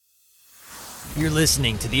You're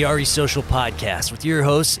listening to the RE Social Podcast with your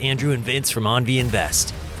hosts, Andrew and Vince from AnVi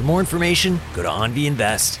Invest. For more information, go to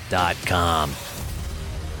AnViInvest.com.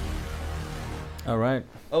 All right.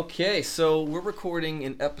 Okay, so we're recording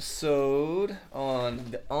an episode on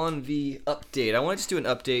the AnVi update. I want to just do an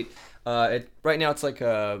update. Right now it's like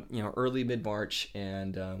early mid-March,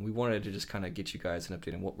 and we wanted to just kind of get you guys an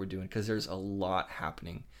update on what we're doing because there's a lot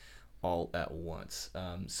happening all at once.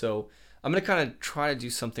 So I'm going to kind of try to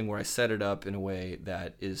do something where I set it up in a way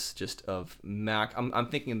that is just of I'm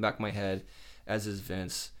thinking in the back of my head, as is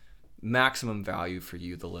Vince, maximum value for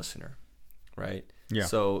you, the listener, right? Yeah.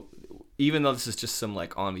 So even though this is just some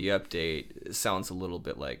like on the update, it sounds a little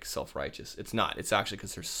bit like self-righteous. It's not. It's actually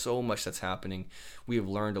because there's so much that's happening. We have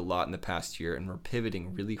learned a lot in the past year, and we're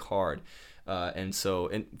pivoting really hard. And so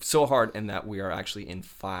hard in that we are actually in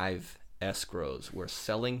 5 escrows. We're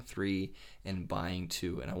selling 3 and buying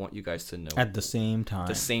 2. And I want you guys to know At the same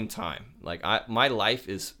time. Like my life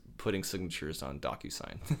is putting signatures on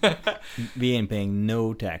DocuSign. We ain't paying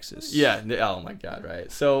no taxes. Yeah. Oh my God.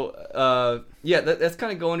 Right. So that's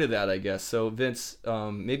kind of going to that, I guess. So Vince,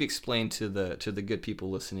 maybe explain to the good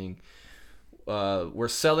people listening. We're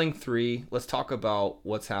selling 3. Let's talk about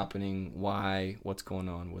what's happening, why, what's going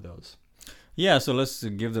on with those. Yeah, so let's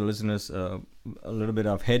give the listeners a little bit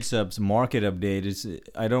of heads up, market update.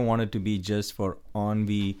 I don't want it to be just for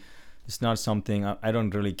AnVi. It's not something, I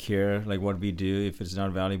don't really care like what we do if it's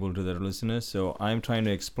not valuable to the listeners. So I'm trying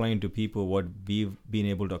to explain to people what we've been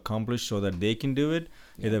able to accomplish so that they can do it,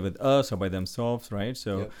 either with us or by themselves, right?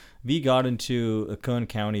 So we got into Kern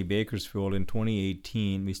County, Bakersfield in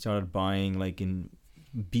 2018. We started buying like in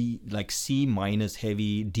C minus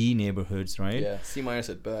heavy D neighborhoods, right? Yeah, C minus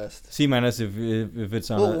at best. C minus if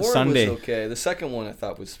it's on a Warren Sunday. Was okay. The second one I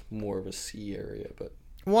thought was more of a C area, but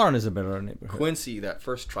Warren is a better neighborhood. Quincy, that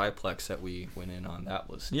first triplex that we went in on, that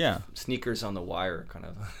was sneakers on the wire kind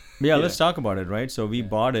of. Yeah, let's talk about it, right? So we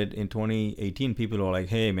bought it in 2018. People were like,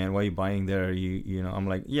 "Hey, man, why are you buying there?" You know, I'm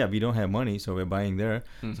like, "Yeah, we don't have money, so we're buying there.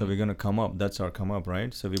 Mm-hmm. So we're gonna come up. That's our come up,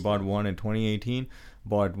 right?" So we bought one in 2018,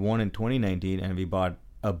 bought one in 2019, and we bought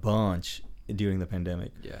a bunch during the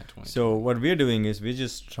pandemic. Yeah. So what we're doing is we're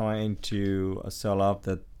just trying to sell off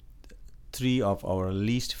the 3 of our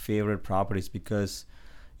least favorite properties because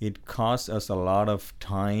it costs us a lot of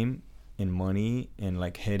time and money and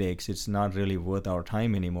like headaches. It's not really worth our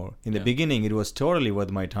time anymore. In the beginning, it was totally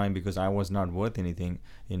worth my time because I was not worth anything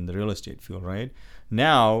in the real estate field, right?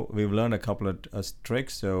 Now we've learned a couple of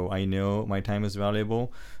tricks, so I know my time is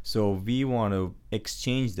valuable. So we want to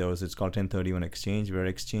exchange those. It's called 1031 exchange. We're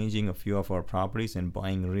exchanging a few of our properties and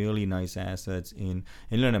buying really nice assets in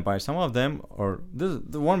Inland Empire. Some of them are, the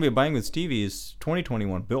one we're buying with Stevie is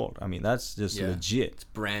 2021 built. I mean, that's just legit. It's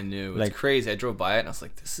brand new. It's crazy. I drove by it and I was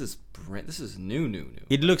like, this is new.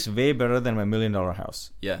 It looks way better than my $1 million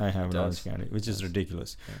house I have in Orange County, which is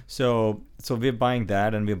ridiculous. Yeah. So we're buying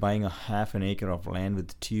that, and we're buying a half an acre of land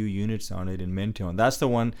with 2 units on it in Mentone. That's the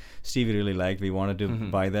one Stevie really liked. We wanted to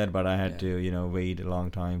buy that, but I had to wait a long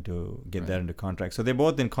time to get that into contract. So they're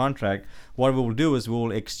both in contract. What we'll do is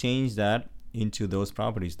we'll exchange that into those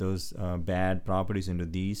properties, those bad properties into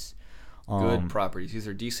these good properties. These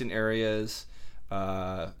are decent areas.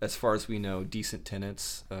 As far as we know, decent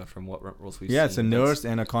tenants from what rent rolls we've seen. Yeah, it's a nurse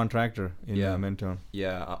and a contractor in Mentone.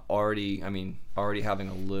 Yeah, already having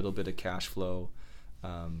a little bit of cash flow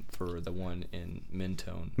for the one in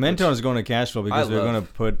Mentone. Mentone is going to cash flow because we're going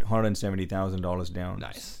to put $170,000 down.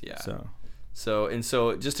 Nice, yeah.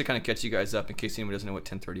 So just to kind of catch you guys up, in case anyone doesn't know what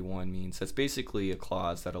 1031 means, that's basically a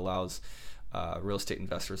clause that allows real estate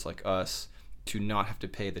investors like us to not have to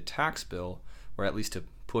pay the tax bill, or at least to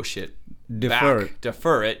push it back.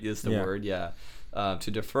 Defer it is the word,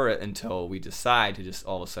 to defer it until we decide to just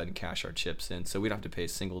all of a sudden cash our chips in. So we don't have to pay a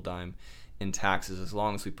single dime in taxes as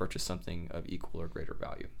long as we purchase something of equal or greater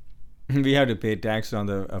value. We have to pay tax on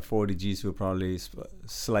the 40 Gs we'll probably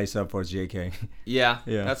slice up for JK. Yeah,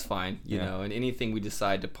 that's fine. You know, and anything we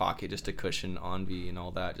decide to pocket just to cushion AnVi and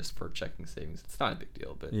all that just for checking savings, it's not a big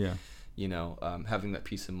deal. But having that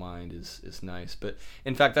peace of mind is nice. But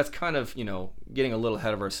in fact, that's kind of getting a little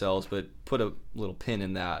ahead of ourselves. But put a little pin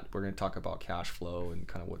in that. We're going to talk about cash flow and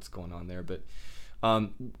kind of what's going on there. But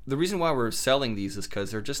the reason why we're selling these is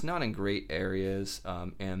because they're just not in great areas,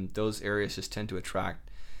 and those areas just tend to attract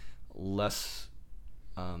less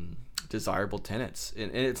desirable tenants.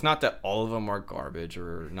 And it's not that all of them are garbage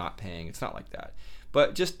or not paying. It's not like that.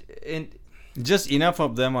 But just enough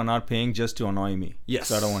of them are not paying just to annoy me. Yes.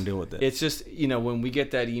 So I don't want to deal with it. It's just, when we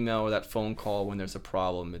get that email or that phone call when there's a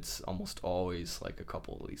problem, it's almost always like a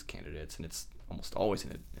couple of these candidates, and it's almost always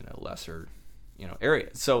in a lesser, area.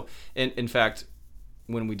 So in fact,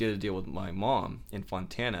 when we did a deal with my mom in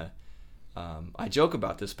Fontana, I joke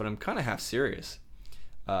about this, but I'm kind of half serious.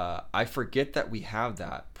 I forget that we have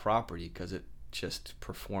that property because it just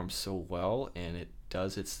performs so well and it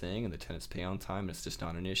does its thing and the tenants pay on time and it's just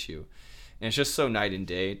not an issue. And it's just so night and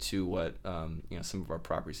day to what some of our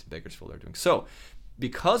properties in Bakersfield are doing. So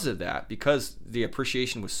because of that, because the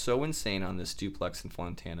appreciation was so insane on this duplex in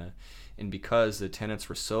Fontana, and because the tenants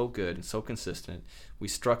were so good and so consistent, we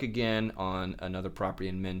struck again on another property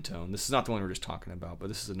in Mentone. This is not the one we were just talking about, but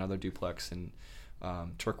this is another duplex in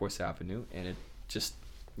Turquoise Avenue. And it just,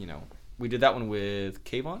 we did that one with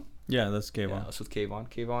Kayvon. Yeah, that's Kayvon. Yeah, that's with Kayvon.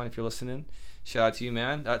 Kayvon, if you're listening, shout out to you,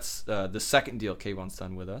 man. That's the second deal Kayvon's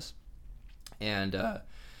done with us. And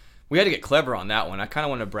we had to get clever on that one. I kind of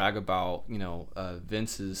want to brag about,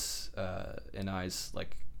 Vince's and I's,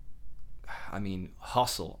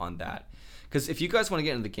 hustle on that. Because if you guys want to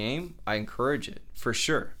get into the game, I encourage it, for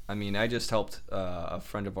sure. I just helped a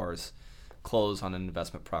friend of ours close on an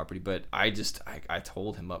investment property, but I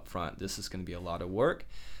told him up front, this is going to be a lot of work.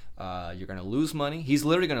 You're going to lose money. He's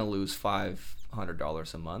literally going to lose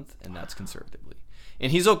 $500 a month, and that's conservatively.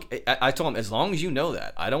 And he's okay. I told him, as long as you know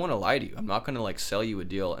that, I don't want to lie to you. I'm not going to sell you a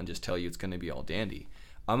deal and just tell you it's going to be all dandy.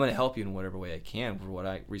 I'm going to help you in whatever way I can for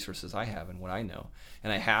what resources I have and what I know.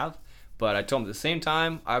 And I have. But I told him at the same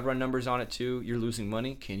time, I've run numbers on it too. You're losing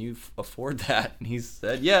money. Can you afford that? And he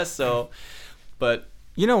said yes. So, but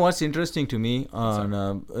you know what's interesting to me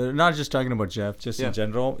on not just talking about Jeff, just in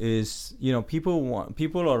general, is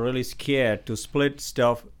people are really scared to split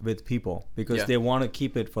stuff with people because they want to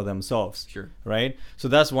keep it for themselves. Sure. Right? So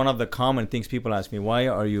that's one of the common things people ask me. Why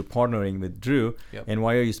are you partnering with Drew? Yep. And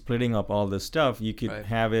why are you splitting up all this stuff? You could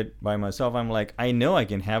have it by myself. I'm like, I know I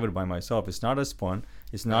can have it by myself. It's not as fun.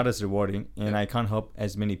 It's not as rewarding, and I can't help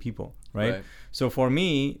as many people, right? So for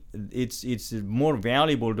me, it's more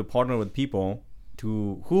valuable to partner with people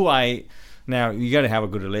now you got to have a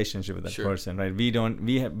good relationship with that person, right?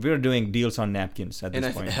 We're doing deals on napkins at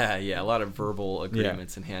this point. A lot of verbal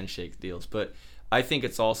agreements and handshake deals, but I think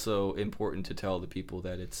it's also important to tell the people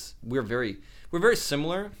that we're very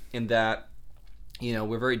similar in that,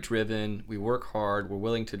 we're very driven, we work hard, we're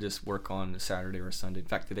willing to just work on a Saturday or a Sunday. In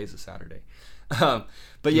fact, today's a Saturday.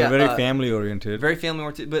 But yeah, very family oriented. Very family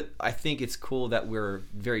oriented. But I think it's cool that we're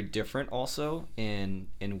very different also in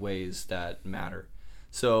ways that matter.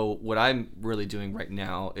 So what I'm really doing right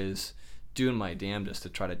now is doing my damnedest to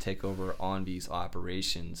try to take over AnVi's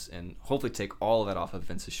operations and hopefully take all of that off of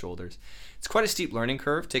Vince's shoulders. It's quite a steep learning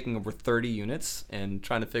curve, taking over 30 units and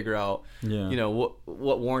trying to figure out,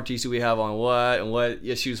 what warranties do we have on what and what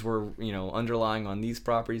issues were, underlying on these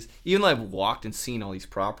properties. Even though I've walked and seen all these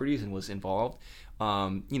properties and was involved,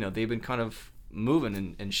 they've been kind of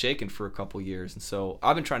moving and shaking for a couple years. And so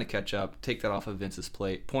I've been trying to catch up, take that off of Vince's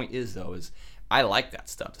plate. Point is, though, I like that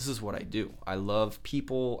stuff. This is what I do. I love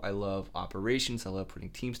people. I love operations. I love putting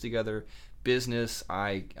teams together. Business,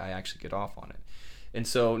 I actually get off on it. And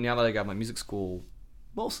so now that I got my music school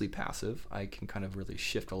mostly passive, I can kind of really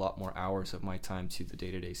shift a lot more hours of my time to the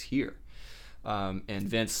day-to-days here. And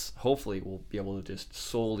Vince hopefully will be able to just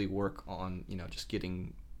solely work on, just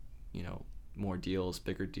getting, more deals,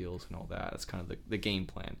 bigger deals and all that. That's kind of the game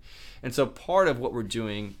plan. And so part of what we're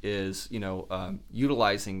doing is,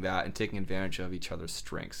 utilizing that and taking advantage of each other's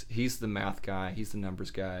strengths. He's the math guy. He's the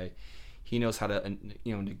numbers guy. He knows how to,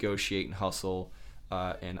 negotiate and hustle.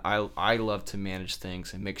 And I love to manage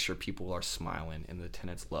things and make sure people are smiling and the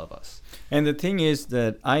tenants love us. And the thing is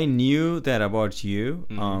that I knew that about you,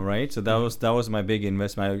 right? So that was my big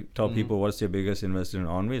investment. I tell people, what's your biggest investment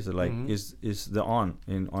in AnVi? So is the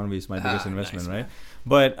in AnVi is my biggest investment, nice,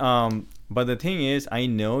 right? But the thing is, I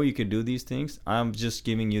know you can do these things. I'm just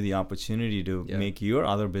giving you the opportunity to make your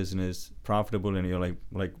other business profitable and you're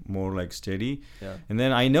like more steady. Yeah. And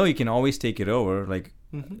then I know you can always take it over,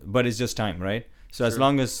 but it's just time, right? So as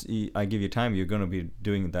long as I give you time, you're going to be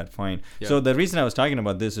doing that fine. Yeah. So the reason I was talking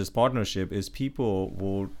about this is partnership is people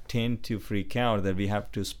will tend to freak out that we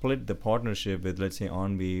have to split the partnership with, let's say,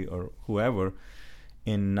 AnVi or whoever,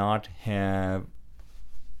 and not have,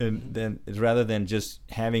 and then rather than just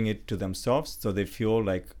having it to themselves. So they feel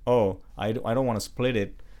like, I don't want to split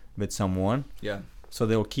it with someone. Yeah. So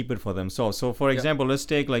they'll keep it for themselves. So for example, let's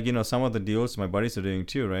take some of the deals my buddies are doing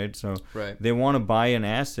too, right? So they want to buy an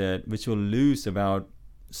asset which will lose about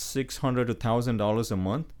 $600 to $1,000 a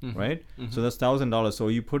month, right? So that's $1,000. So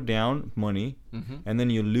you put down money and then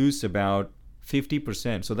you lose about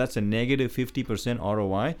 50%. So that's a negative 50%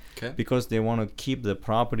 ROI because they want to keep the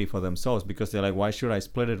property for themselves because they're like, why should I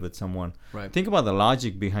split it with someone? Right. Think about the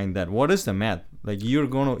logic behind that. What is the math? You're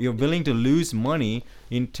willing to lose money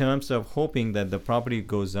in terms of hoping that the property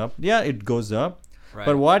goes up. Yeah, it goes up. Right.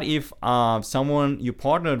 But what if someone you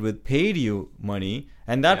partnered with paid you money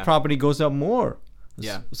and that property goes up more?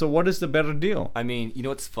 Yeah. So what is the better deal? I mean, you know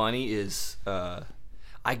what's funny is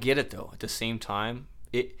I get it though. At the same time,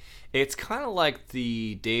 it's kind of like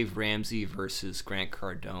the Dave Ramsey versus Grant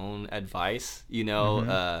Cardone advice, you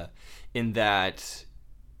know, in that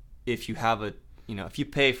if you have if you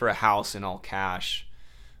pay for a house in all cash,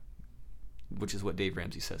 which is what Dave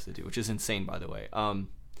Ramsey says to do, which is insane, by the way.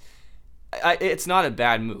 It's not a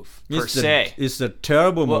bad move per se. It's a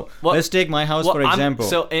terrible move. Let's take my house for example.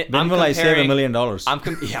 When will I save $1 million?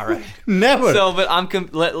 Yeah, right. Never. So, but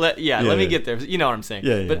let me get there. You know what I'm saying.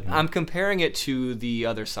 Yeah. I'm comparing it to the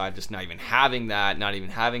other side, just not even having that, not even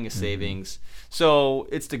having a savings. So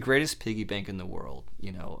it's the greatest piggy bank in the world.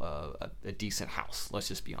 You know, a decent house. Let's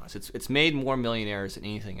just be honest. It's made more millionaires than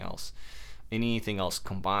anything else.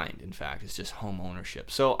 Combined. In fact, it's just home ownership.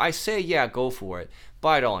 So I say, go for it,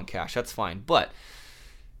 buy it all in cash. That's fine. But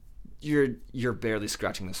you're barely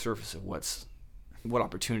scratching the surface of what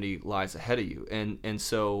opportunity lies ahead of you. And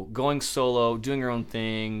so going solo, doing your own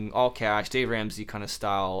thing, all cash, Dave Ramsey kind of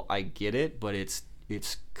style, I get it, but it's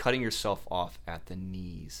cutting yourself off at the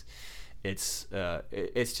knees. It's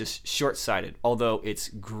just short-sighted, although it's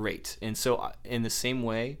great. And so in the same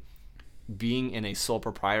way, being in a sole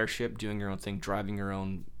proprietorship, doing your own thing, driving your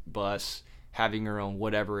own bus, having your own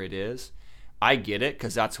whatever it is, I get it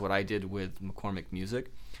because that's what I did with McCormick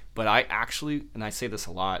Music. But I actually, and I say this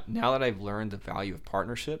a lot, now that I've learned the value of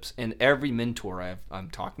partnerships, and every mentor I'm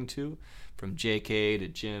talking to, from JK to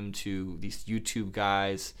Jim to these YouTube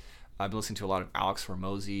guys, I've been listening to a lot of Alex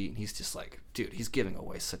Hormozy, and he's just like, dude, he's giving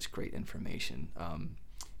away such great information.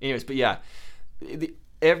 Anyways, but yeah,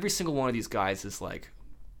 every single one of these guys is like,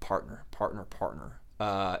 partner.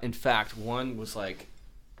 In fact, one was like,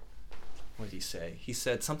 what did he say? He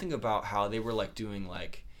said something about how they were like doing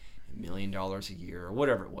like $1 million a year or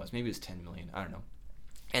whatever it was. Maybe it was 10 million. I don't know.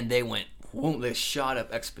 And they went, they shot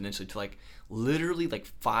up exponentially to like literally like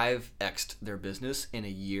 5x'd their business in a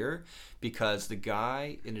year because the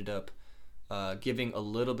guy ended up giving a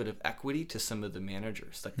little bit of equity to some of the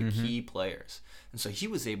managers, like the key players. And so he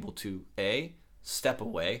was able to step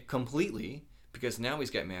away completely, because now he's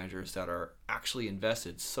got managers that are actually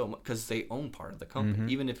invested so much because they own part of the company,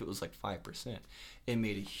 even if it was like 5%. It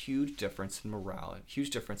made a huge difference in morale, a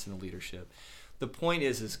huge difference in the leadership. The point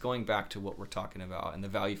is going back to what we're talking about, and the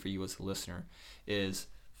value for you as a listener is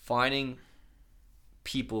finding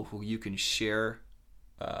people who you can share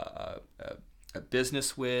a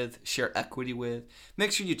business with, share equity with.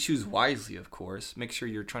 Make sure you choose wisely, of course. Make sure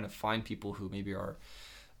you're trying to find people who maybe are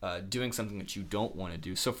doing something that you don't want to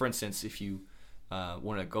do. So, for instance, if you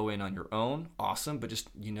want to go in on your own, awesome, but just,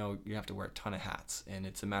 you have to wear a ton of hats, and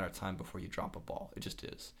it's a matter of time before you drop a ball. It just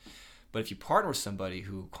is. But if you partner with somebody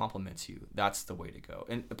who complements you, that's the way to go.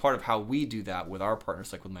 And part of how we do that with our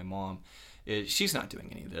partners, like with my mom, is she's not doing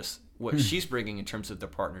any of this. What she's bringing in terms of the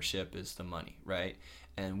partnership is the money, right?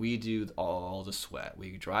 And we do all the sweat.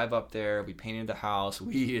 We drive up there, we painted the house,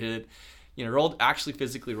 we did,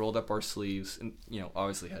 physically rolled up our sleeves, and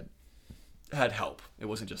obviously had help. It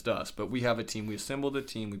wasn't just us, but we have a team. We assembled a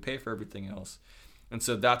team. We pay for everything else, and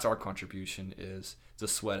so that's our contribution, is the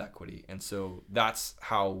sweat equity. And so that's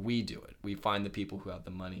how we do it. We find the people who have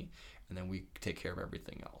the money, and then we take care of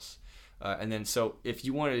everything else. And then so if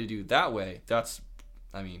you wanted to do it that way, that's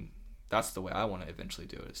the way I want to eventually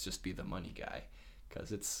do it. It's just be the money guy,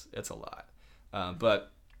 because it's a lot.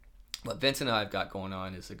 But what Vince and I have got going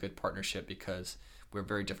on is a good partnership because we're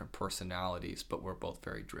very different personalities, but we're both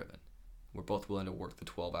very driven. We're both willing to work the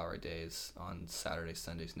 12-hour days on Saturdays,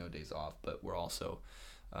 Sundays, no days off, but we're also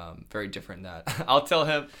very different in that. I'll tell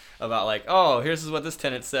him about like, oh, here's what this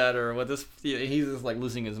tenant said, or what this, he's just like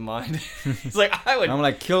losing his mind. He's like,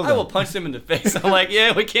 kill them. I will punch them in the face. I'm like,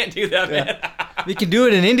 yeah, we can't do that, man. We can do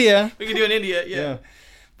it in India. We can do it in India, yeah.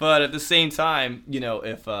 But at the same time,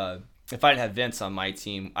 if I didn't have Vince on my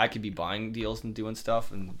team, I could be buying deals and doing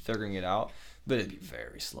stuff and figuring it out, but it'd be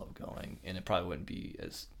very slow going, and it probably wouldn't be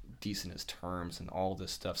as decent as terms and all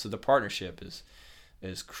this stuff. So the partnership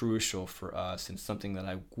is crucial for us, and something that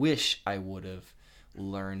I wish I would have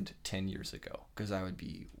learned 10 years ago, because I would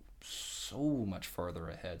be so much further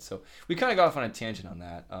ahead. So we kind of got off on a tangent on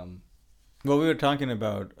that. Well, we were talking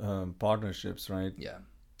about partnerships, right? Yeah.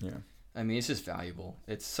 Yeah. I mean, it's just valuable.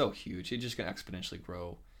 It's so huge. It's just going to exponentially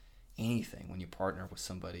grow anything when you partner with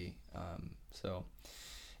somebody.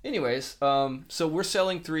 Anyways, so we're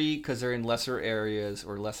selling 3 because they're in lesser areas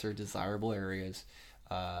or lesser desirable areas,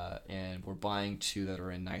 and we're buying 2 that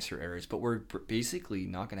are in nicer areas, but we're basically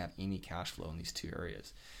not going to have any cash flow in these 2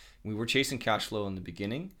 areas. We were chasing cash flow in the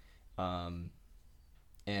beginning, and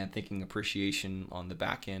and thinking appreciation on the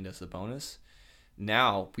back end as a bonus.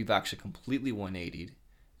 Now we've actually completely 180'd,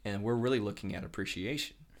 and we're really looking at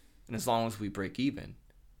appreciation. And as long as we break even,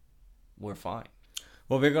 we're fine.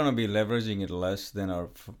 Well, we're going to be leveraging it less than our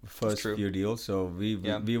first few deals, so we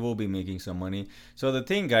will be making some money. So the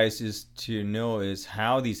thing, guys, is to know is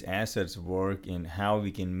how these assets work and how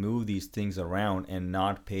we can move these things around and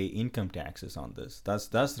not pay income taxes on this.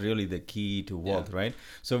 That's really the key to wealth, right?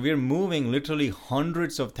 So we're moving literally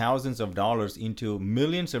hundreds of thousands of dollars into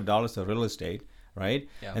millions of dollars of real estate, right?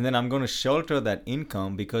 Yeah. And then I'm going to shelter that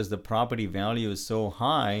income because the property value is so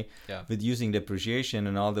high with using depreciation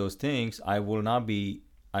and all those things. I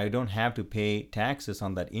don't have to pay taxes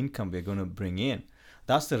on that income we're going to bring in.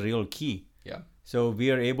 That's the real key. Yeah. So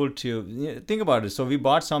we are able to think about it. So we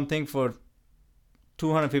bought something for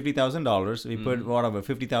 $250,000. We put whatever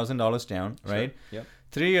 $50,000 down, right? Sure. Yep.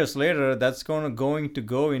 3 years later, that's going to go into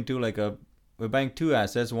we're buying two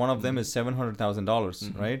assets. One of them is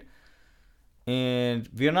 $700,000, right? And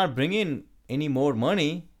we are not bringing any more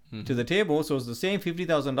money to the table. So it's the same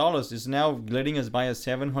 $50,000 is now letting us buy a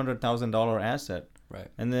 $700,000 asset. Right.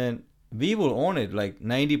 And then we will own it like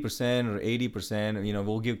 90% or 80%.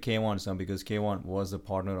 We'll give K1 some because K1 was a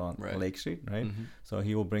partner on Lake Street, right? Mm-hmm. So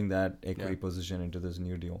he will bring that equity position into this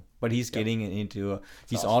new deal. But he's getting into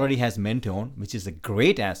already has Mentone, which is a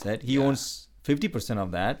great asset. He owns 50%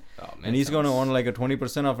 of that. And he's going to own like a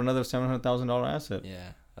 20% of another $700,000 asset.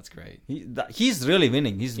 Yeah. That's great. He's really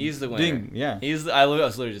winning. He's the winner. I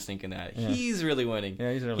was literally just thinking that. Yeah. He's really winning.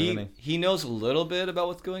 Yeah, he's really winning. He knows a little bit about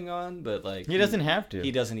what's going on, but he doesn't have to. He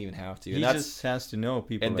doesn't even have to. He just has to know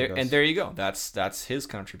people and there you go. That's his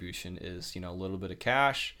contribution is, a little bit of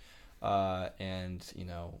cash, and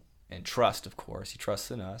trust, of course. He trusts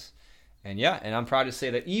in us. And I'm proud to say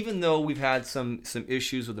that even though we've had some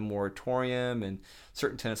issues with the moratorium and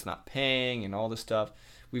certain tenants not paying and all this stuff,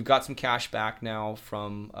 we've got some cash back now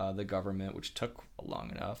from the government, which took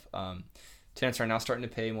long enough. Tenants are now starting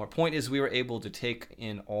to pay more. Point is, we were able to take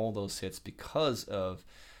in all those hits because of,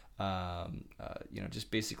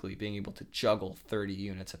 just basically being able to juggle 30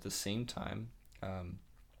 units at the same time,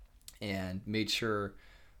 and made sure.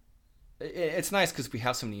 It's nice because we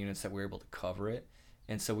have so many units that we're able to cover it.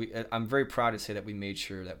 And so I'm very proud to say that we made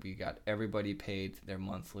sure that we got everybody paid their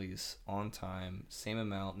monthlies on time, same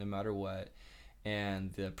amount, no matter what.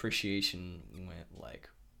 And the appreciation went like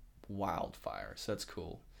wildfire. So that's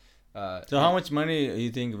cool. So how much money do you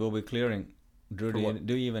think we'll be clearing? Drew,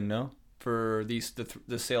 do you even know? For the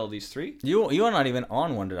sale of these three? You are not even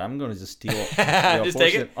on one, dude. I'm going to just steal just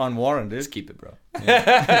take it? On Warren, dude. Just keep it, bro.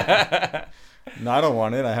 Yeah. No, I don't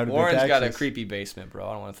want it. I have to Warren's pay taxes. got a creepy basement, bro.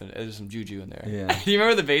 I don't want to. There's some juju in there. Yeah. Do you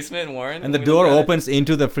remember the basement in Warren? And the door opens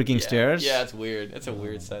into the freaking stairs? Yeah, it's weird. It's a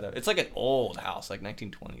weird setup. It's like an old house, like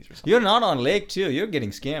 1920s or something. You're not on Lake, too. You're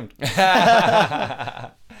getting scammed.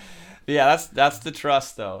 Yeah, that's the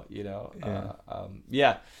trust, though,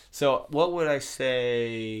 Yeah. So what would I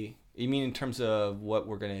say? You mean in terms of what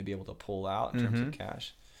we're going to be able to pull out in terms of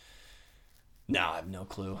cash? No, I have no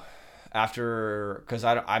clue. Because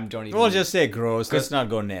I don't even. We'll just say gross. Let's not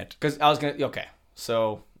go net. Because I was gonna. Okay,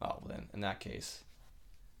 so then in that case,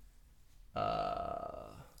 let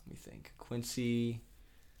me think. Quincy.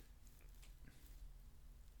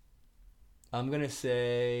 I'm gonna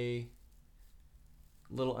say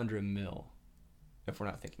a little under $1 million, if we're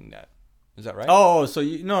not thinking net. Is that right? Oh, so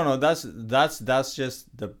no. That's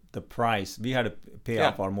just the price. We had to pay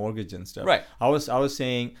off our mortgage and stuff. Right. I was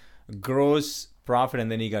saying gross profit,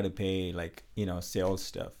 and then you got to pay sales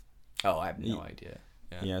stuff. Oh, I have no idea.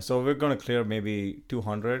 Yeah. So we're gonna clear maybe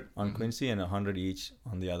 200 on Quincy and 100 each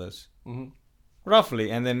on the others,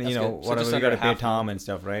 roughly. And then whatever you got to pay Tom and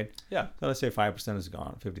stuff, right? Yeah. So let's say 5% is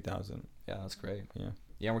gone, 50,000. Yeah, that's great. Yeah.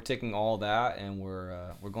 Yeah, we're taking all that and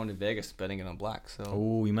we're going to Vegas, betting it on black.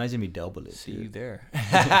 So imagine me double it. See you there.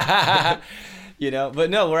 But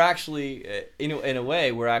no, we're actually in a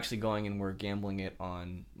way we're actually going and we're gambling it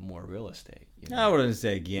on more real estate. I wouldn't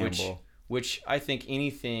say gamble. Which I think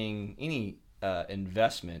any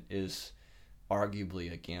investment is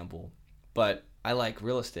arguably a gamble, but I like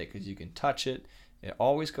real estate because you can touch it. It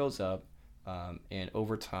always goes up, and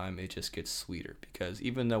over time it just gets sweeter because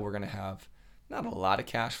even though we're gonna have not a lot of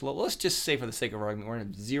cash flow. Let's just say, for the sake of argument, we're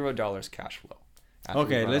in $0 cash flow.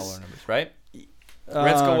 Okay, let's. All our numbers, right?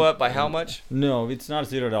 Rents go up by how much? No, it's not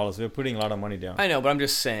 $0. We're putting a lot of money down. I know, but I'm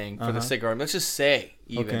just saying, for the sake of argument, let's just say,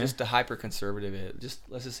 just to hyper conservative it.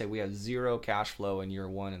 Let's just say we have zero cash flow in year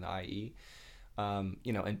one in the IE.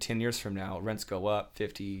 And 10 years from now, rents go up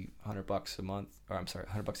 $50, $100 a month, or I'm sorry,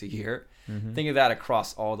 $100 a year. Think of that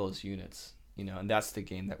across all those units. and that's the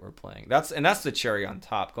game that we're playing. That's the cherry on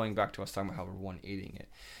top. Going back to us talking about how we're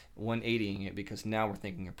 180ing it because now we're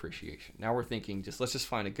thinking appreciation. Now we're thinking let's just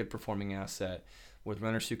find a good performing asset with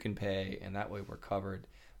renters who can pay, and that way we're covered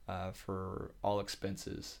for all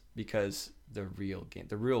expenses. Because the real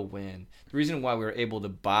win, the reason why we were able to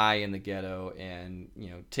buy in the ghetto and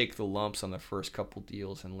take the lumps on the first couple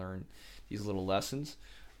deals and learn these little lessons,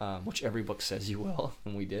 which every book says you will,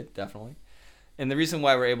 and we did definitely. And the reason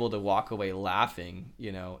why we're able to walk away laughing,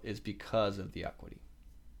 is because of the equity,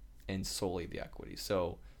 and solely the equity.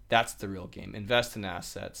 So that's the real game. Invest in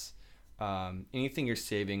assets. Anything you're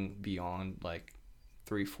saving beyond like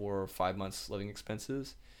 3, 4, or 5 months living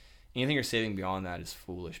expenses, anything you're saving beyond that is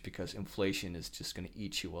foolish because inflation is just going to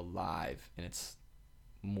eat you alive, and it's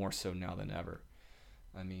more so now than ever.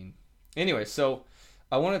 I mean, anyway, so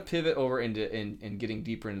I want to pivot over into getting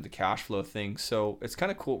deeper into the cash flow thing. So it's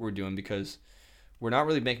kind of cool what we're doing because we're not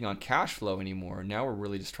really banking on cash flow anymore. Now we're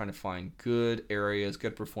really just trying to find good areas,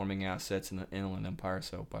 good performing assets in the Inland Empire.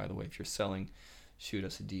 So by the way, if you're selling, shoot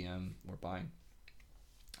us a DM. We're buying.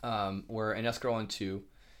 We're in escrow on 2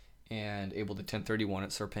 and able to 1031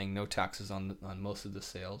 it, so we're paying no taxes on most of the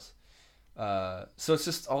sales. So it's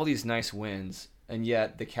just all these nice wins, and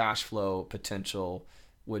yet the cash flow potential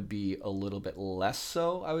would be a little bit less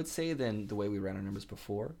so, I would say, than the way we ran our numbers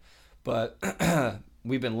before. But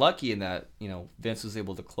we've been lucky in that, Vince was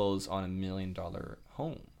able to close on $1 million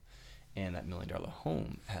home. And that $1 million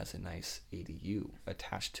home has a nice ADU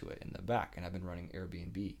attached to it in the back. And I've been running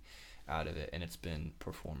Airbnb out of it, and it's been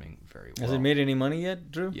performing very well. Has it made any money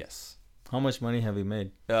yet, Drew? Yes. How much money have you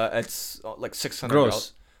made? It's like $600.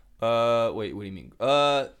 Gross. Wait, what do you mean?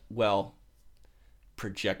 Well,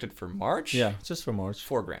 projected for March? Yeah, just for March.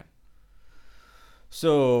 $4,000.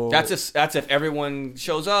 So that's if everyone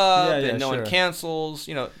shows up and no one cancels.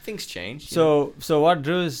 Things change. So what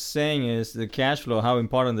Drew is saying is the cash flow. How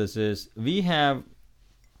important this is. We have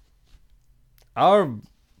our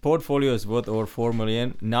portfolio is worth over $4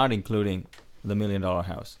 million, not including the $1 million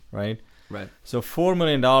house, right? Right. So $4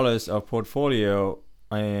 million of portfolio,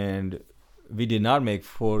 and we did not make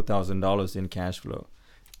 $4,000 in cash flow.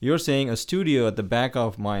 You're saying a studio at the back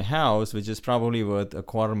of my house, which is probably worth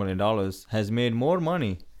 $250,000, has made more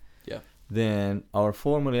money than our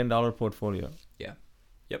 $4 million portfolio. Yeah.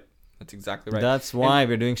 Yep. That's exactly right. That's why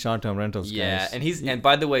we're doing short-term rentals, guys. And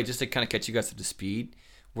by the way, just to kind of catch you guys up to speed,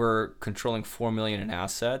 we're controlling $4 million in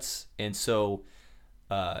assets. And so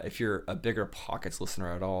if you're a Bigger Pockets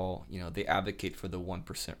listener at all, they advocate for the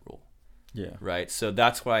 1% rule. Yeah. Right. So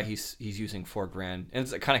that's why he's using $4,000, and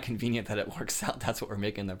it's kind of convenient that it works out. That's what we're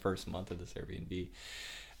making the first month of this Airbnb.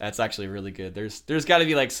 That's actually really good. There's got to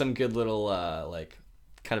be like some good little like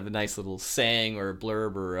kind of a nice little saying or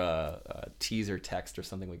blurb or a teaser text or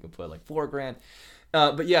something we can put like $4,000.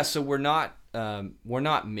 But yeah, so we're not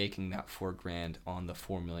making that $4,000 on the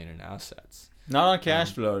 $4 million in assets. Not on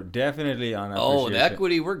cash flow, definitely on appreciation. The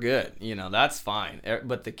equity we're good. That's fine.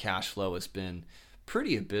 But the cash flow has been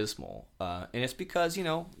pretty abysmal, and it's because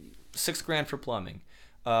 $6,000 for plumbing.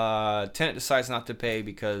 Tenant decides not to pay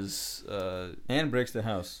because and breaks the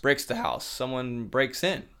house. Someone breaks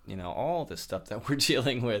in. All this stuff that we're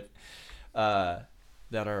dealing with, that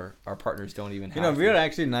our partners don't even have. We're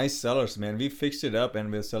actually nice sellers, man. We fixed it up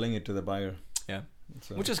and we're selling it to the buyer. Yeah.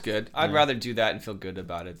 So, which is good. I'd rather do that and feel good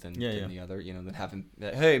about it than the other. Than having,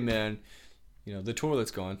 hey man, the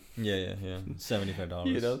toilet's gone. Yeah. $75.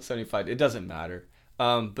 $75. It doesn't matter.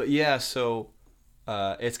 But yeah, so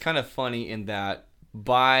it's kind of funny in that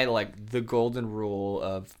by like the golden rule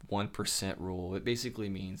of 1% rule, it basically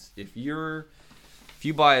means if you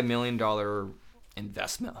buy $1 million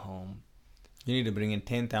investment home, you need to bring in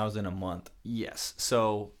 $10,000 a month. Yes.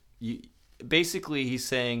 So basically he's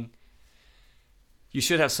saying you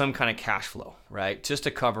should have some kind of cash flow, right? Just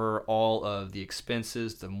to cover all of the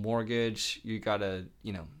expenses, the mortgage. You gotta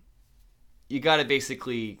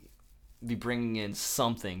basically be bringing in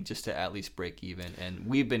something just to at least break even. And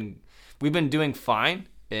we've been doing fine,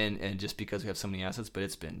 and just because we have so many assets, but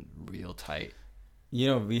it's been real tight.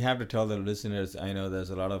 We have to tell the listeners, I know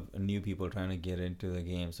there's a lot of new people trying to get into the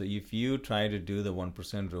game. So if you try to do the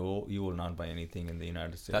 1% rule, you will not buy anything in the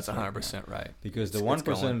United States. That's 100% right. Because the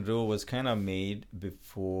 1% rule was kind of made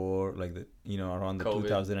before, like around the COVID.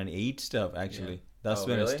 2008 stuff, actually. Yeah. That's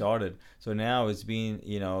when it started. So now it's been,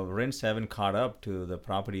 rents haven't caught up to the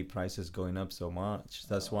property prices going up so much.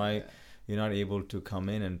 That's why you're not able to come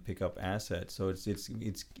in and pick up assets. So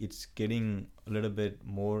it's getting a little bit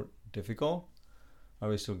more difficult. Are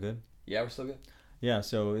we still good? Yeah, we're still good. Yeah,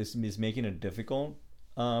 so it's making it difficult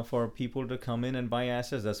for people to come in and buy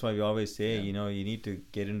assets. That's why we always say, you need to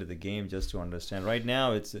get into the game just to understand. Right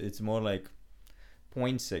now, it's more like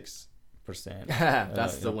 0.6%.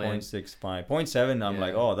 That's the win. 0.65. 0.7, I'm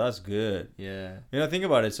like, oh, that's good. Yeah. Think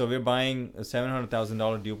about it. So we're buying a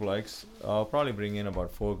 $700,000 duplex. I'll probably bring in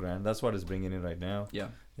about $4,000. That's what it's bringing in right now. Yeah.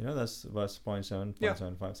 That's about 0.7,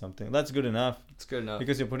 0.75 something. That's good enough. It's good enough.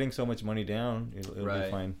 Because you're putting so much money down, it'll be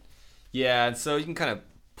fine. Yeah, and so you can kind of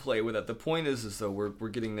play with it. The point is though, we're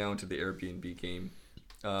getting now into the Airbnb game.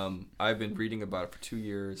 I've been reading about it for 2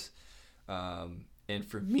 years. And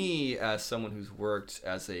for me, as someone who's worked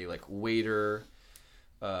as a waiter,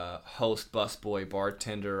 host, busboy,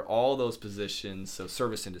 bartender, all those positions, so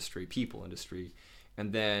service industry, people industry,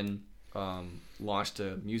 and then launched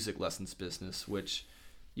a music lessons business, which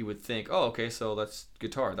you would think, oh, okay, so that's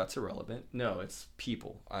guitar, that's irrelevant. No, it's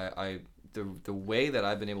people. The way that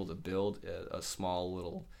I've been able to build a small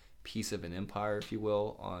little piece of an empire, if you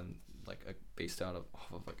will, on based out of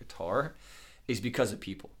a guitar, is because of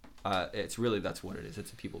people. It's really, that's what it is.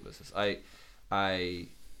 It's a people business. I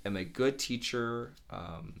am a good teacher.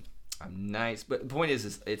 I'm nice, but the point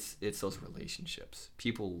is it's those relationships.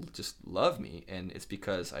 People just love me, and it's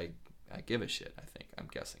because I give a shit. I'm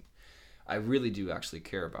guessing. I really do actually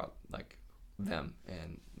care about them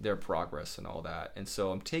and their progress and all that. And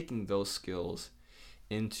so I'm taking those skills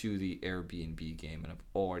into the Airbnb game, and I've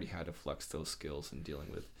already had to flex those skills in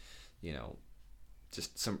dealing with,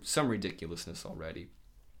 just some ridiculousness already.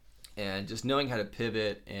 And just knowing how to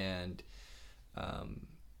pivot and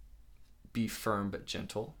be firm but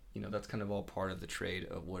gentle, that's kind of all part of the trade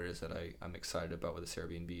of what it is that I'm excited about with this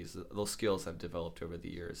Airbnb, is those skills I've developed over the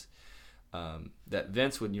years. That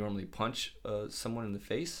Vince would normally punch someone in the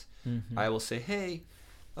face. Mm-hmm. I will say, hey,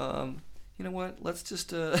 you know what? Let's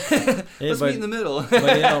just let's meet in the middle.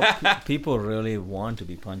 But people really want to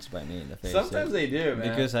be punched by me in the face. Sometimes they do, man.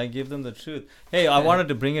 Because I give them the truth. Hey, I wanted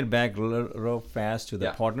to bring it back real fast to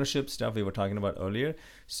the partnership stuff we were talking about earlier.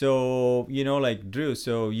 So, Drew,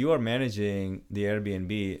 so you are managing the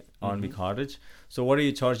Airbnb AnVi Cottage. So what are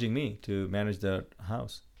you charging me to manage the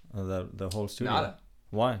house, the whole studio? Nada.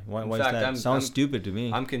 Why? Why is that? Sounds stupid to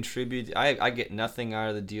me. I'm contributing. I get nothing out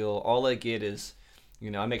of the deal. All I get is,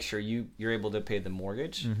 I make sure you're able to pay the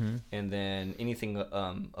mortgage, and then anything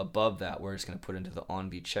above that, we're just going to put into the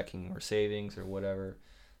AnVi checking or savings or whatever.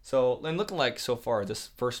 So, and looking like so far this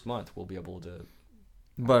first month, we'll be able to.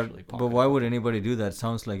 But why would anybody do that?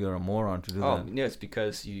 Sounds like you're a moron to do that. Oh, yeah, it's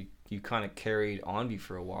because you kind of carried AnVi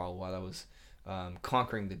for a while I was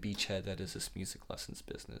conquering the beachhead that is this music lessons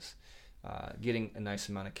business. Getting a nice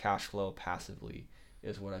amount of cash flow passively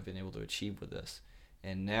is what I've been able to achieve with this.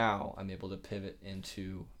 And now I'm able to pivot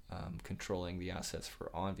into controlling the assets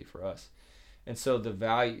for AnVi for us. And so the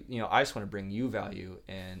value, I just want to bring you value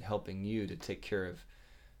and helping you to take care of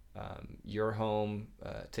your home,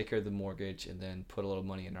 take care of the mortgage, and then put a little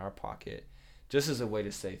money in our pocket, just as a way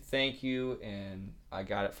to say thank you. And I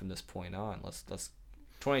got it from this point on. Let's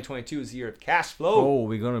 2022 is the year of cash flow. Oh,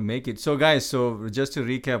 we're gonna make it. So guys, just to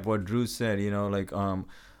recap what Drew said,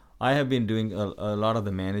 I have been doing a lot of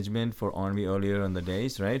the management for AnVi earlier in the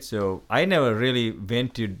days, right? So I never really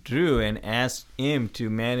went to Drew and asked him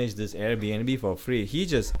to manage this Airbnb for free. He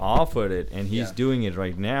just offered it, and he's doing it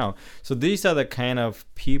right now. So these are the kind of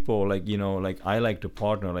people I like to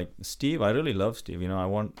partner. Like Steve, I really love Steve. I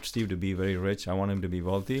want Steve to be very rich. I want him to be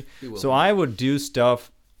wealthy. So I would do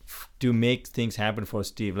stuff to make things happen for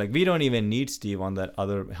Steve. We don't even need Steve on that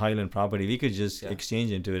other Highland property. We could just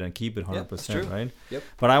exchange into it and keep it 100%, right? Yep.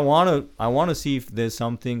 But I want to see if there's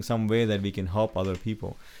some way that we can help other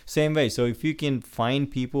people. Same way. So if you can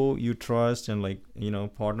find people you trust and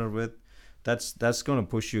partner with, that's going to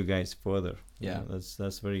push you guys further. Yeah.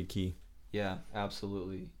 That's very key. Yeah,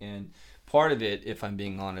 absolutely. And part of it, if I'm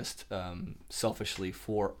being honest, selfishly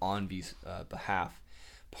for AnVi's behalf,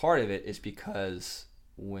 part of it is because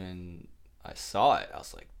when I saw it, I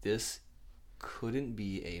was like, this couldn't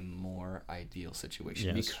be a more ideal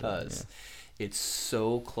situation because it's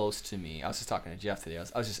so close to me. I was just talking to Jeff today.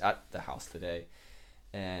 I was just at the house today,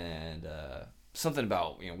 and something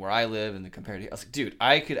about where I live and the comparative. I was like, dude,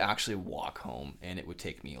 I could actually walk home and it would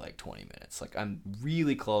take me 20 minutes. I'm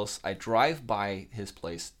really close. I drive by his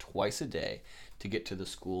place twice a day to get to the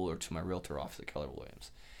school or to my realtor office at Keller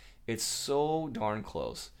Williams. It's so darn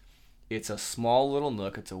close. It's a small little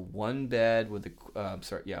nook. It's a one bed with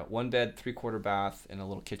one bed, 3/4 bath, and a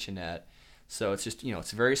little kitchenette. So it's just,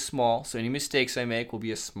 it's very small. So any mistakes I make will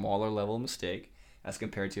be a smaller level mistake as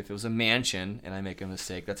compared to if it was a mansion and I make a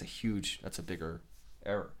mistake. That's a bigger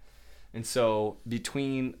error. And so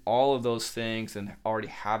between all of those things and already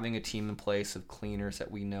having a team in place of cleaners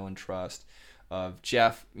that we know and trust, of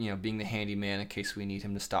Jeff, being the handyman in case we need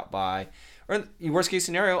him to stop by. Or worst case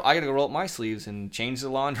scenario, I got to go roll up my sleeves and change the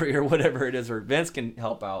laundry or whatever it is. Or Vince can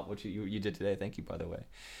help out, which you did today. Thank you, by the way.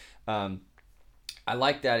 I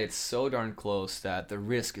like that it's so darn close that the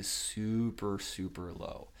risk is super, super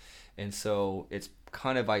low. And so it's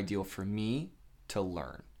kind of ideal for me to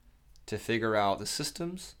learn, to figure out the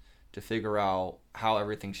systems, to figure out how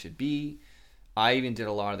everything should be. I even did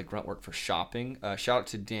a lot of the grunt work for shopping. Shout out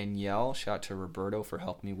to Danielle, shout out to Roberto for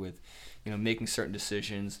helping me with, making certain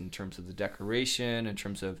decisions in terms of the decoration, in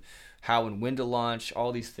terms of how and when to launch,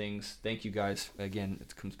 all these things. Thank you guys. Again,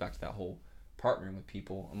 it comes back to that whole partnering with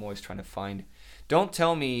people. I'm always trying to find, don't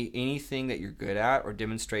tell me anything that you're good at or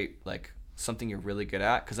demonstrate like something you're really good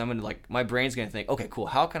at, because I'm going to my brain's going to think, okay, cool,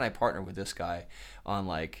 how can I partner with this guy on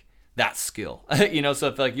like that skill? So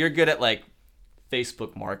if like you're good at like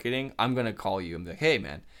Facebook marketing, I'm going to call you and be like, hey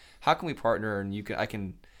man, how can we partner? And I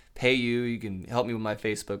can pay you, you can help me with my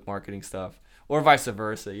Facebook marketing stuff, or vice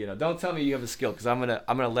versa. Don't tell me you have a skill, because I'm going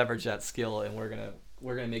to leverage that skill and we're going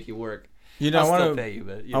to make you work. I'll still pay you,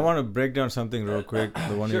 but I want to break down something real quick,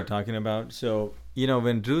 the one you're talking about. So,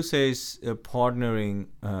 when Drew says partnering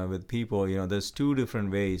with people, there's two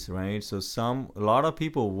different ways, right? So a lot of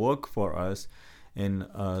people work for us, and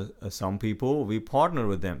some people, we partner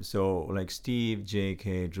with them. So like Steve,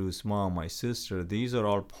 JK, Drew's mom, my sister, these are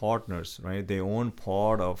all partners, right? They own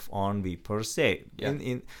part of AnVi per se. Yeah.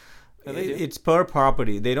 It's per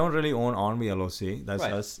property. They don't really own AnVi LLC. That's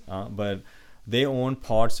right. Us. But they own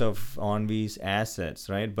parts of AnVi's assets,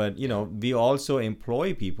 right? But, we also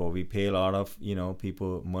employ people. We pay a lot of,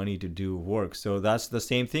 people money to do work. So that's the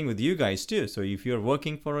same thing with you guys too. So if you're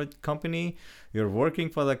working for a company, you're working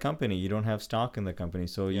for the company. You don't have stock in the company.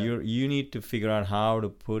 So you need to figure out how to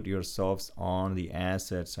put yourselves on the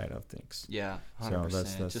asset side of things. Yeah, 100%.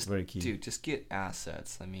 So that's just very key. Dude, just get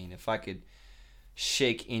assets. I mean, if I could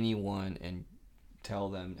shake anyone and tell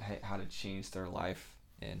them how to change their life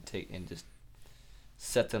and just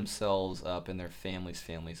set themselves up and their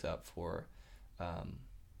families up for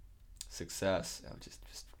success, I would just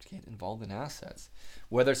get involved in assets.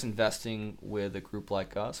 Whether it's investing with a group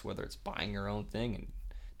like us, whether it's buying your own thing and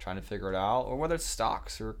trying to figure it out, or whether it's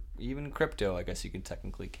stocks or even crypto, I guess you can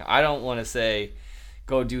technically count. I don't want to say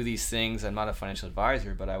go do these things. I'm not a financial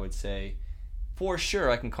advisor, but I would say for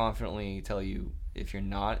sure I can confidently tell you, if you're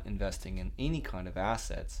not investing in any kind of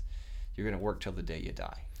assets, you're going to work till the day you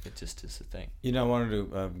die. It just is a thing. I wanted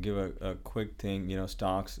to give a quick thing.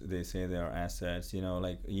 Stocks, they say they are assets.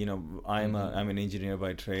 I'm an engineer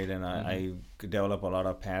by trade, and I develop a lot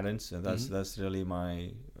of patents, and that's really my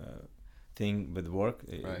thing with work.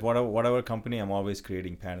 Right. Whatever company, I'm always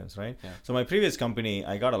creating patents, right? Yeah. So my previous company,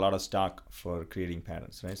 I got a lot of stock for creating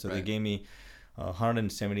patents, right? So they gave me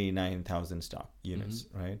 179,000 stock units,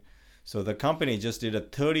 right? So the company just did a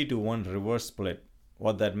 30-to-1 reverse split.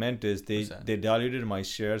 What that meant is they diluted my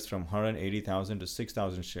shares from 180,000 to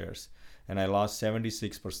 6,000 shares, and I lost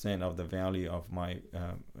 76% of the value of my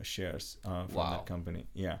shares from that company.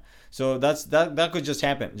 Yeah, so that could just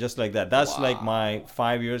happen just like that. That's like my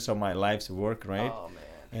 5 years of my life's work, right? Oh man.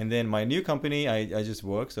 And then my new company, I just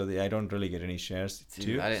work, so I don't really get any shares.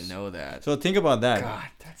 Dude, I didn't know that. So think about that. God,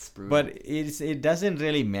 that's brutal. But it doesn't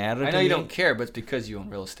really matter. I know you don't care, but it's because you own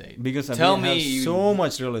real estate. Because I have so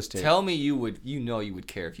much real estate. Tell me you would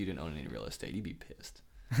care if you didn't own any real estate. You'd be pissed.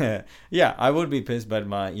 Yeah, I would be pissed, but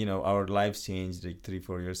our lives changed like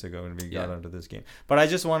 3-4 years ago when we got into this game. But I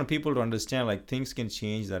just want people to understand, like, things can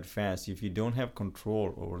change that fast if you don't have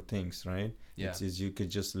control over things, right? Yeah. You could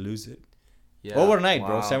just lose it. Yeah. Overnight,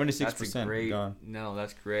 bro, 76% gone. No,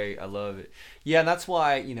 that's great. I love it. Yeah, and that's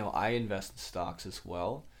why, I invest in stocks as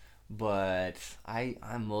well. But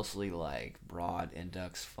I'm mostly like broad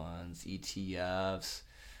index funds, ETFs,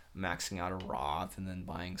 maxing out a Roth and then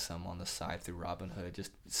buying some on the side through Robinhood,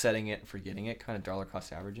 just setting it and forgetting it, kind of dollar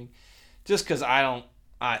cost averaging. Just because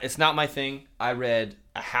it's not my thing. I read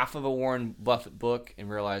a half of a Warren Buffett book and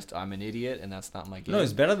realized I'm an idiot, and that's not my game. No,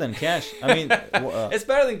 it's better than cash. I mean, it's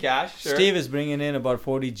better than cash. Sure. Steve is bringing in about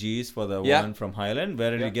 40 G's for the one from Highland.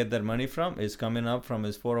 Where did he get that money from? It's coming up from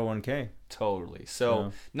his 401k. Totally.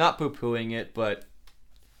 So not poo-pooing it, but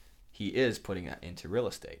he is putting that into real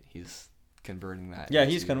estate. He's converting that. Yeah,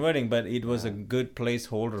 he's converting, but it was a good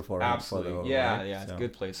placeholder for him. Absolutely. It's a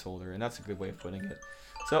good placeholder, and that's a good way of putting it.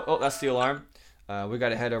 So, that's the alarm. We got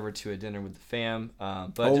to head over to a dinner with the fam.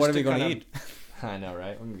 But what are we going to eat? I know,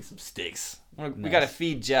 right? We're going to get some steaks. We got to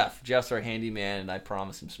feed Jeff. Jeff's our handyman, and I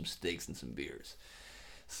promised him some steaks and some beers.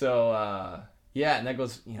 So, and that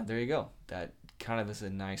goes, there you go. That kind of is a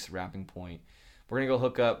nice wrapping point. We're going to go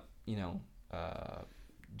hook up,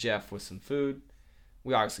 Jeff with some food.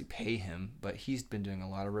 we obviously pay him, but he's been doing a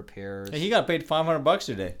lot of repairs. Hey, he got paid $500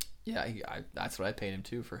 today. Yeah, that's what I paid him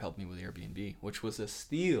too, for helping me with Airbnb, which was a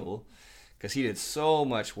steal because he did so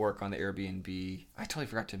much work on the Airbnb. I totally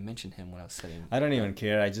forgot to mention him when I was setting. I don't even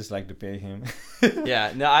care. I just like to pay him.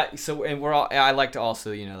 Yeah, no. I like to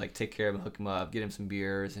also, like take care of him, hook him up, get him some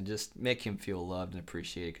beers, and just make him feel loved and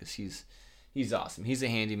appreciated because he's awesome. He's a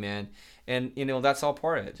handyman, and that's all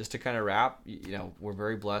part of it. Just to kind of wrap, we're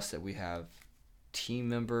very blessed that we have team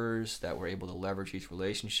members that we're able to leverage these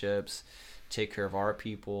relationships, take care of our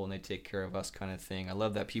people, and they take care of us, kind of thing. I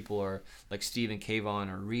love that people are like Steve and Kayvon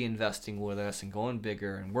are reinvesting with us and going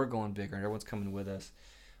bigger, and we're going bigger, and everyone's coming with us.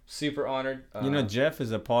 Super honored. Jeff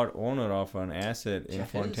is a part owner of an asset in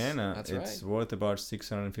Fontana. That's it's right. worth about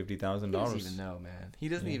 $650,000. He doesn't even know, man. He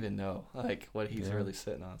doesn't even know like what he's really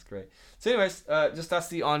sitting on. It's great. So anyways, just that's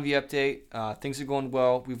the AnVi update. Things are going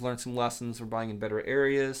well. We've learned some lessons. We're buying in better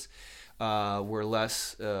areas. We're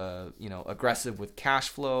less aggressive with cash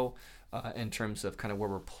flow in terms of kind of where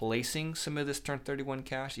we're placing some of this Turn 31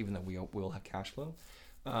 cash, even though we will have cash flow.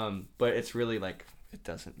 But it's really like, it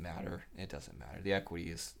doesn't matter. It doesn't matter. The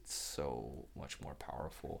equity is so much more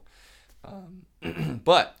powerful.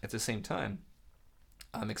 But at the same time,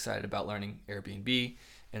 I'm excited about learning Airbnb.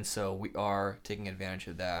 And so we are taking advantage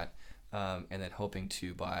of that, and then hoping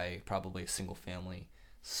to buy probably a single family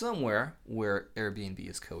somewhere where Airbnb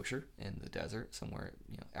is kosher in the desert, somewhere,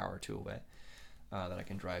 hour or two away, that I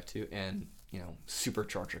can drive to, and,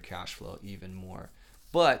 supercharge our cash flow even more.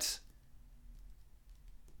 But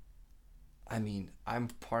I mean, I'm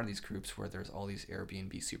part of these groups where there's all these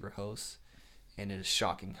Airbnb super hosts, and it is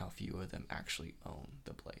shocking how few of them actually own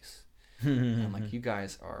the place. I'm like, you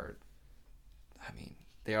guys are,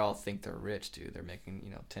 they all think they're rich, dude. They're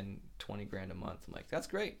making, 10, 20 grand a month. I'm like, that's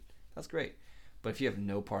great. That's great. But if you have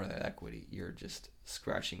no part of that equity, you're just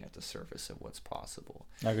scratching at the surface of what's possible.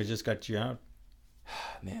 I could just cut you out.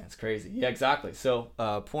 Man, it's crazy. Yeah, exactly. So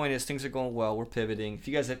point is, things are going well. We're pivoting. If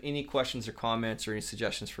you guys have any questions or comments or any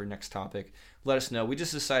suggestions for next topic, let us know. We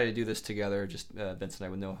just decided to do this together, just Vince and I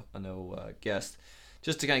with no guest,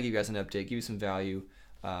 just to kind of give you guys an update, give you some value,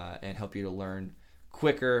 and help you to learn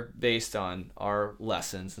quicker based on our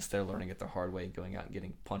lessons instead of learning it the hard way and going out and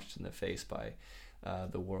getting punched in the face by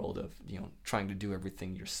the world of trying to do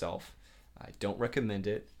everything yourself. I don't recommend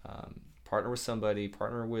it. Partner with somebody.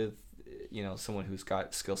 Partner with someone who's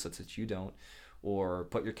got skill sets that you don't, or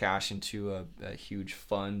put your cash into a huge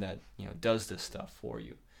fund that does this stuff for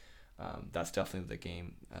you. That's definitely the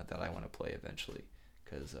game that I want to play eventually,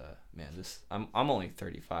 because I'm only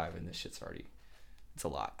 35 and this shit's already, it's a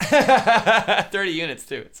lot. 30 units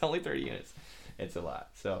too. It's only 30 units. It's a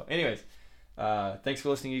lot. So anyways, thanks for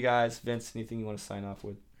listening, you guys. Vince, anything you want to sign off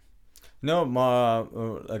with? No,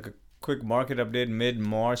 like a quick market update.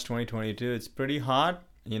 Mid-March 2022. It's pretty hot.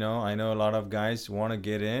 I know a lot of guys want to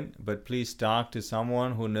get in, but please talk to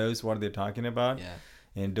someone who knows what they're talking about. Yeah.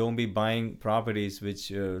 And don't be buying properties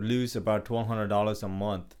which lose about $1,200 a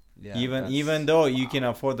month. Yeah, even though you can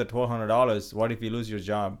afford the $1,200, what if you lose your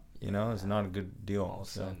job? It's not a good deal.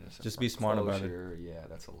 So just be smart about it. Yeah,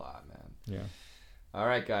 that's a lot, man. Yeah. All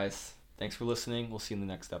right, guys. Thanks for listening. We'll see you in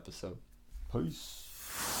the next episode.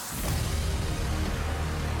 Peace.